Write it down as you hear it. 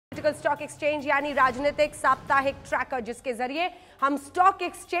Political stock exchange यानी राजनीतिक साप्ताहिक ट्रैकर, जिसके जरिए हम स्टॉक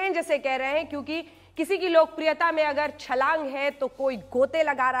एक्सचेंज ऐसे कह रहे हैं क्योंकि किसी की लोकप्रियता में अगर छलांग है तो कोई गोते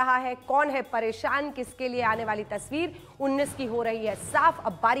लगा रहा है। कौन है परेशान, किसके लिए आने वाली तस्वीर 19 की हो रही है साफ।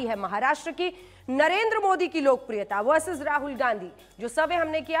 अब बारी है महाराष्ट्र की। नरेंद्र मोदी की लोकप्रियता वर्सेस राहुल गांधी। जो सर्वे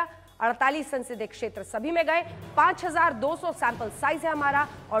हमने किया 48 संसदीय क्षेत्र सभी में गए। 5200 सैंपल साइज है हमारा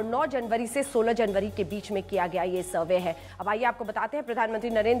और 9 जनवरी से 16 जनवरी के बीच में किया गया ये सर्वे है। अब आइए आपको बताते हैं प्रधानमंत्री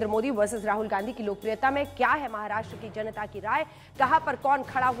नरेंद्र मोदी वर्सेस राहुल गांधी की लोकप्रियता में क्या है महाराष्ट्र की जनता की राय, कहां पर कौन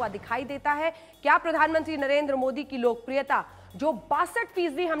खड़ा हुआ दिखाई देता है। क्या प्रधानमंत्री नरेंद्र मोदी की लोकप्रियता जो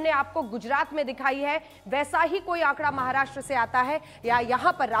 62% हमने आपको गुजरात में दिखाई है, वैसा ही कोई आंकड़ा महाराष्ट्र से आता है या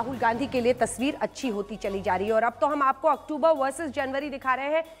यहां पर राहुल गांधी के लिए तस्वीर अच्छी होती चली जा रही है। और अब तो हम आपको अक्टूबर वर्सेस जनवरी दिखा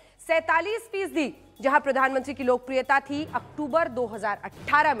रहे हैं। 47% जहां प्रधानमंत्री की लोकप्रियता थी अक्टूबर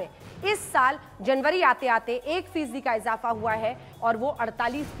 2018 में, इस साल जनवरी आते आते 1% का इजाफा हुआ है और वो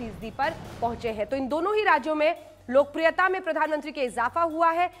 48% पर पहुंचे हैं। तो इन दोनों ही राज्यों में लोकप्रियता में प्रधानमंत्री के इजाफा हुआ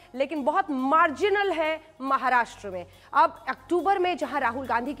है, लेकिन बहुत मार्जिनल है महाराष्ट्र में। अब अक्टूबर में जहां राहुल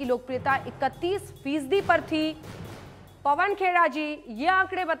गांधी की लोकप्रियता 31% पर थी, पवन खेड़ा जी ये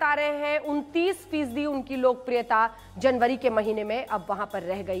आंकड़े बता रहे हैं 29% उनकी लोकप्रियता जनवरी के महीने में अब वहां पर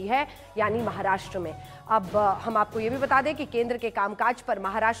रह गई है, यानी महाराष्ट्र में। अब हम आपको ये भी बता दें कि केंद्र के कामकाज पर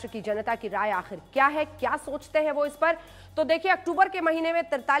महाराष्ट्र की जनता की राय आखिर क्या है, क्या सोचते हैं वो इस पर। तो देखिए, अक्टूबर के महीने में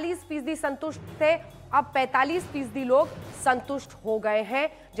 43% संतुष्ट थे, अब 45% लोग संतुष्ट हो गए हैं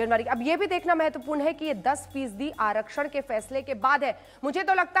जनवरी। अब यह भी देखना महत्वपूर्ण है कि ये 10% आरक्षण के फैसले के बाद है। मुझे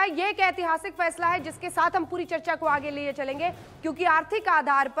तो लगता है यह एक ऐतिहासिक फैसला है जिसके साथ हम पूरी चर्चा को आगे लिए चलेंगे, क्योंकि आर्थिक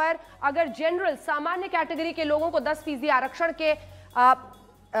आधार पर अगर जनरल सामान्य कैटेगरी के लोगों को 10% आरक्षण के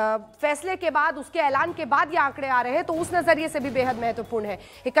फैसले के बाद, उसके ऐलान के बाद ये आंकड़े आ रहे हैं, तो उस नजरिए से भी बेहद महत्वपूर्ण है।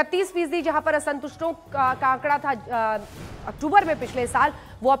 31% जहां पर असंतुष्टों का आंकड़ा था अक्टूबर में पिछले साल,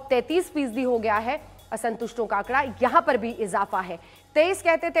 वो अब 33% हो गया है असंतुष्टों का आंकड़ा। यहां पर भी इजाफा है। 23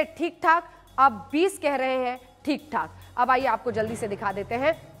 कहते थे ठीक ठाक, अब 20 कह रहे हैं ठीक ठाक। अब आइए आपको जल्दी से दिखा देते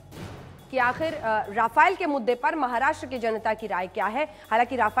हैं कि आखिर राफेल के मुद्दे पर महाराष्ट्र की जनता की राय क्या है।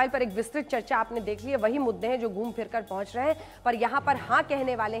 हालांकि राफेल पर एक विस्तृत चर्चा आपने देख ली है, वही मुद्दे हैं जो घूम फिर कर पहुंच रहे हैं, पर यहां पर हां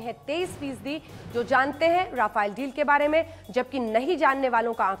कहने वाले हैं 23% जो जानते हैं राफेल डील के बारे में, जबकि नहीं जानने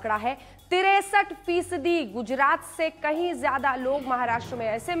वालों का आंकड़ा है 63%। गुजरात से कहीं ज्यादा लोग महाराष्ट्र में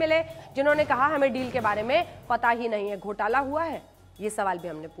ऐसे मिले जिन्होंने कहा हमें डील के बारे में पता ही नहीं है। घोटाला हुआ है, ये सवाल भी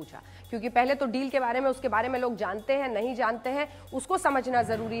हमने पूछा, क्योंकि पहले तो डील के बारे में, उसके बारे में लोग जानते हैं नहीं जानते हैं उसको समझना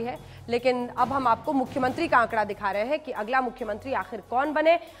जरूरी है। लेकिन अब हम आपको मुख्यमंत्री का आंकड़ा दिखा रहे हैं कि अगला मुख्यमंत्री आखिर कौन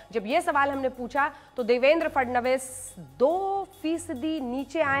बने। जब ये सवाल हमने पूछा तो देवेंद्र फडणवीस 2%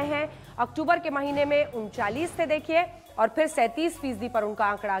 नीचे आए हैं। अक्टूबर के महीने में 39 थे देखिए, और फिर 37% पर उनका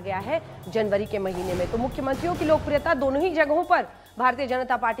आंकड़ा गया है जनवरी के महीने में। तो मुख्यमंत्रियों की लोकप्रियता दोनों ही जगहों पर भारतीय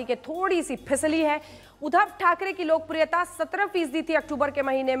जनता पार्टी के थोड़ी सी फिसली है। उद्धव ठाकरे की लोकप्रियता 17% थी अक्टूबर के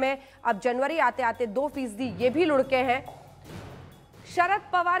महीने में, अब जनवरी आते आते 2%, ये भी लुढ़के हैं। शरद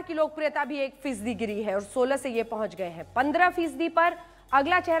पवार की लोकप्रियता भी 1% गिरी है और 16 से ये पहुंच गए हैं 15% पर।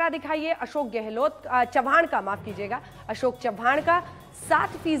 अगला चेहरा दिखाइए अशोक गहलोत, चव्हाण का, माफ कीजिएगा, अशोक चव्हाण का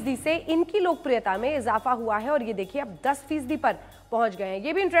 7% से इनकी लोकप्रियता में इजाफा हुआ है और ये देखिए अब 10% पर पहुंच गए हैं।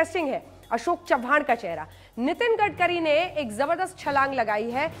 ये भी इंटरेस्टिंग है अशोक चव्हाण का चेहरा। नितिन गडकरी ने एक जबरदस्त छलांग लगाई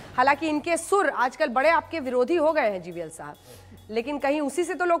है। हालांकि इनके सुर आजकल बड़े आपके विरोधी हो गए हैं जीवीएल साहब, लेकिन कहीं उसी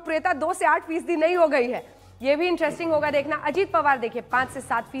से तो लोकप्रियता 2 से 8% नहीं हो गई है। ये भी इंटरेस्टिंग होगा देखना। अजीत पवार देखिए 5 से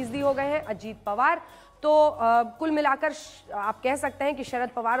 7% हो गए हैं अजीत पवार। तो कुल मिलाकर आप कह सकते हैं कि शरद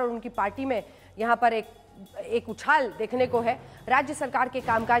पवार और उनकी पार्टी में यहाँ पर एक उछाल देखने को है। राज्य सरकार के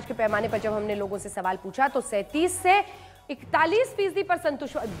कामकाज के पैमाने पर जब हमने लोगों से सवाल पूछा तो 37 से 41% पर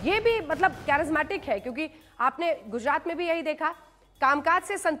संतुष्ट। ये भी मतलब कैरिज्मेटिक है, क्योंकि आपने गुजरात में भी यही देखा, कामकाज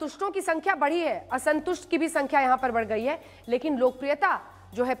से संतुष्टों की संख्या बढ़ी है, असंतुष्ट की भी संख्या यहां पर बढ़ गई है, लेकिन लोकप्रियता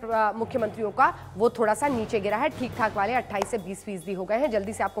जो है मुख्यमंत्रियों का वो थोड़ा सा नीचे गिरा है। ठीक ठाक वाले 28 से 20% हो गए हैं।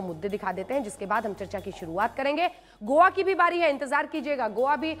 जल्दी से आपको मुद्दे दिखा देते हैं, जिसके बाद हम चर्चा की शुरुआत करेंगे। गोवा की भी बारी है, इंतजार कीजिएगा।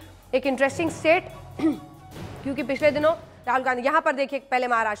 गोवा भी एक इंटरेस्टिंग स्टेट क्योंकि पिछले दिनों राहुल गांधी, यहां पर देखिए पहले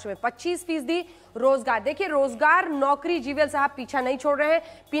महाराष्ट्र में 25%। रोजगार देखिए, रोजगार नौकरी जीवीएल साहब पीछा नहीं छोड़ रहे हैं।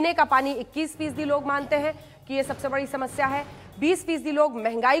 पीने का पानी 21% लोग मानते हैं कि ये सबसे बड़ी समस्या है। 20% लोग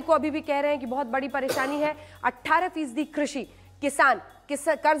महंगाई को अभी भी कह रहे हैं कि बहुत बड़ी परेशानी है। 18% कृषि, किसान,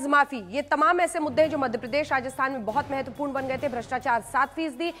 कर्ज माफी, ये तमाम ऐसे मुद्दे हैं जो मध्य प्रदेश राजस्थान में बहुत महत्वपूर्ण बन गए थे। भ्रष्टाचार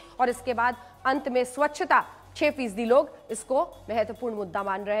 7% और इसके बाद अंत में स्वच्छता 6% लोग इसको महत्वपूर्ण मुद्दा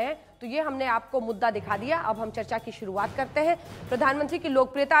मान रहे हैं। तो ये हमने आपको मुद्दा दिखा दिया। अब हम चर्चा की शुरुआत करते हैं। प्रधानमंत्री की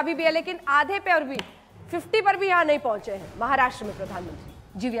लोकप्रियता अभी भी है, लेकिन आधे पर भी 50 पर भी यहाँ नहीं पहुंचे हैं महाराष्ट्र में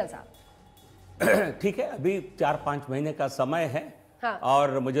प्रधानमंत्री। जीवीएल साहब ठीक है, अभी 4-5 महीने का समय है। हाँ।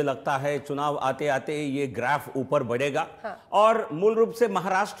 और मुझे लगता है चुनाव आते आते ये ग्राफ ऊपर बढ़ेगा। हाँ। और मूल रूप से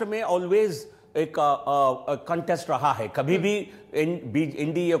महाराष्ट्र में ऑलवेज एक कंटेस्ट रहा है, कभी भी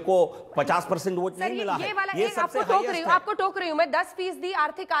एनडीए को 50% वोट नहीं मिला है। ये आपको टोक रही हूं मैं, 10%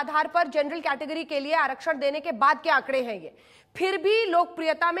 आर्थिक आधार पर जनरल कैटेगरी के लिए आरक्षण देने के बाद के आंकड़े हैं ये। फिर भी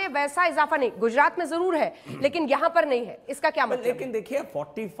लोकप्रियता में वैसा इजाफा नहीं, गुजरात में जरूर है लेकिन यहां पर नहीं है, इसका क्या मतलब? लेकिन देखिए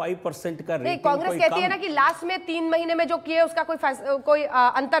 45% का रेटिंग, कांग्रेस कहती है ना कि लास्ट में 3 महीने में जो किए उसका कोई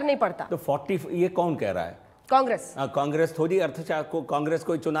अंतर नहीं पड़ता। तो 40 ये कौन कह रहा है? कांग्रेस। कांग्रेस थोड़ी अर्थशास्त्र को, कांग्रेस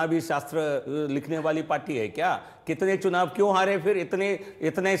कोई चुनावी शास्त्र लिखने वाली पार्टी है क्या? कितने चुनाव क्यों हारे फिर?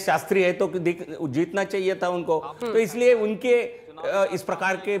 इतने शास्त्री है तो जीतना चाहिए था उनको। तो इसलिए उनके इस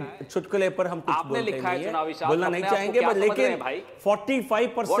प्रकार के चुटकुले पर हम कुछ बोलते नहीं है, बोलना नहीं चाहेंगे, लेकिन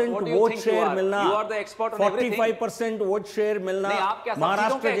 45% वोट शेयर मिलना, 45% वोट शेयर मिलना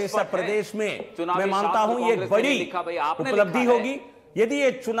महाराष्ट्र जैसा प्रदेश में, मैं मानता हूं ये एक बड़ी उपलब्धि होगी। यदि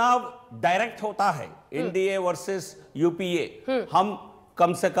ये चुनाव डायरेक्ट होता है, एनडीए वर्सेस यूपीए, हम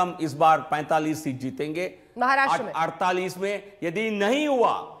कम से कम इस बार 45 सीट जीतेंगे महाराष्ट्र में। 48 में यदि नहीं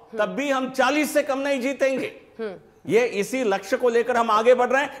हुआ तब भी हम 40 से कम नहीं जीतेंगे। ये इसी लक्ष्य को लेकर हम आगे बढ़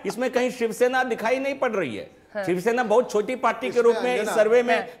रहे हैं। इसमें कहीं शिवसेना दिखाई नहीं पड़ रही है। हाँ। शिवसेना बहुत छोटी पार्टी के रूप में इस सर्वे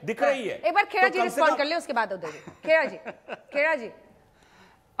में दिख रही है। एक बार खेड़ा जी रिस्पॉन्ड कर ले, उसके बाद खेड़ा जी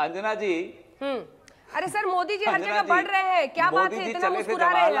अंजना जी। अरे सर, मोदी जी हर जगह बढ़ रहे हैं, क्या बात है, इतना मुस्कुरा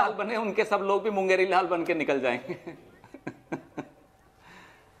रहे हैं? लाल बने, उनके सब लोग भी मुंगेरी लाल बन के निकल जाएंगे।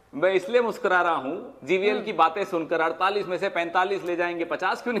 मैं इसलिए मुस्कुरा रहा हूं जीवीएल की बातें सुनकर। 48 में से 45 ले जाएंगे,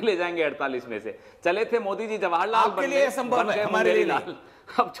 50 क्यों नहीं ले जाएंगे? 48 में से चले थे मोदी जी जवाहरलाल बन गए मुंगेरी लाल।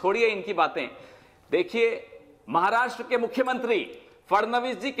 अब छोड़िए इनकी बातें। देखिए, महाराष्ट्र के मुख्यमंत्री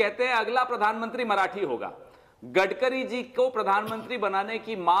फडणवीस जी कहते हैं अगला प्रधानमंत्री मराठी होगा। गडकरी जी को प्रधानमंत्री बनाने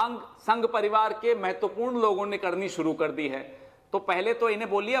की मांग संघ परिवार के महत्वपूर्ण लोगों ने करनी शुरू कर दी है। तो पहले तो इन्हें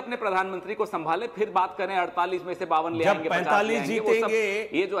बोलिए अपने प्रधानमंत्री को संभाले, फिर बात करें 48 में से 52 ले आएंगे, 45 जीतेंगे,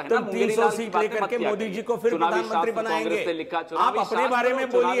 ये जो है तो ना 300 सीट लेकर के मोदी जी को फिर प्रधानमंत्री बनाएंगे। आप अपने बारे में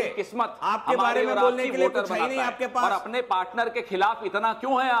बोलिए, किस्मत आपके बारे में बोलने के लिए कुछ है नहीं आपके पास। और अपने पार्टनर के खिलाफ इतना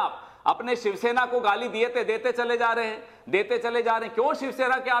क्यों है आप? अपने शिवसेना को गाली देते चले जा रहे हैं, क्यों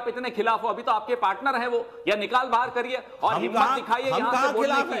शिवसेना के आप इतने खिलाफ हो? अभी तो आपके पार्टनर है वो, या निकाल बाहर करिए और हिम्मत दिखाइए यहां से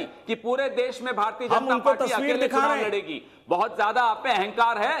बोलने की कि पूरे देश में भारतीय जनता पार्टी अकेले चुनाव लड़ेगी। बहुत ज्यादा आप पे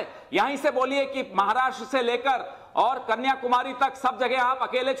अहंकार है। यहीं से बोलिए कि महाराष्ट्र से लेकर और कन्याकुमारी तक सब जगह आप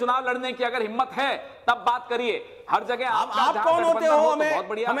अकेले चुनाव लड़ने की अगर हिम्मत है तब बात करिए। हर जगह आप कौन होते हो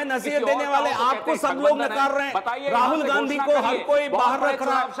हमें नसीहत देने वाले? आपको सब लोग नकार रहे हैं। राहुल गांधी को हर कोई बाहर रख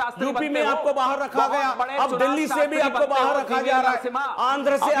रहा है, यूपी में आपको बाहर रखा गया, अब दिल्ली से भी आपको बाहर रखा जा रहा है,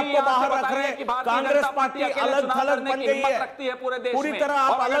 आंध्र से आपको बाहर रख रहे हैं। कांग्रेस पार्टी अलग थलग बन गई है, पूरी तरह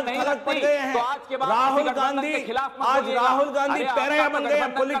आप अलग थलग बन गए हैं। राहुल गांधी पैरिया बन गए,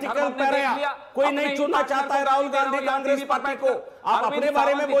 पॉलिटिकल पैरिया। कोई नहीं चुनना चाहता है राहुल गांधी कांग्रेस पार्टी को। आप अपने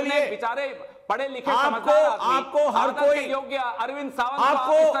बारे में बोलिए। बेचारे पढ़े लिखे आपको हर कोई योग्य अरविंद सावंत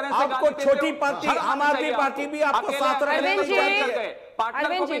आपको छोटी पार्टी आम आदमी पार्टी भी आपको साथ रखने में चाहिए।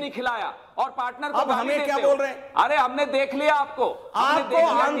 पार्टनर को भी नहीं खिलाया और पार्टनर को अब हमें क्या बोल रहे हैं? अरे हमने देख लिया आपको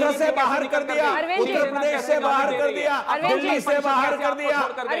आंध्र से बाहर कर दिया, उत्तर प्रदेश से बाहर कर दिया, दिल्ली से बाहर कर दिया।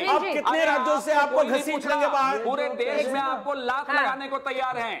 अब कितने राज्यों से आपको घसीट लेंगे बाहर? पूरे देश में आपको लात लगाने को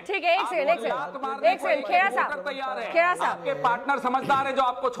तैयार हैं। ठीक है, एक सेकंड खेड़ा साहब, आपके पार्टनर समझदार है जो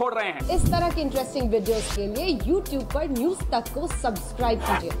आपको छोड़ रहे हैं। इस तरह की इंटरेस्टिंग वीडियोस के लिए YouTube पर न्यूज तक को सब्सक्राइब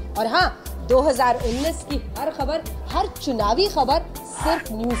कीजिए। और हाँ, 2019 की हर खबर, हर चुनावी खबर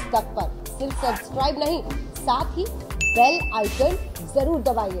सिर्फ न्यूज तक पर। सिर्फ सब्सक्राइब नहीं, साथ ही बेल आइकन जरूर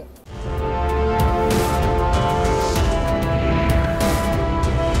दबाइए।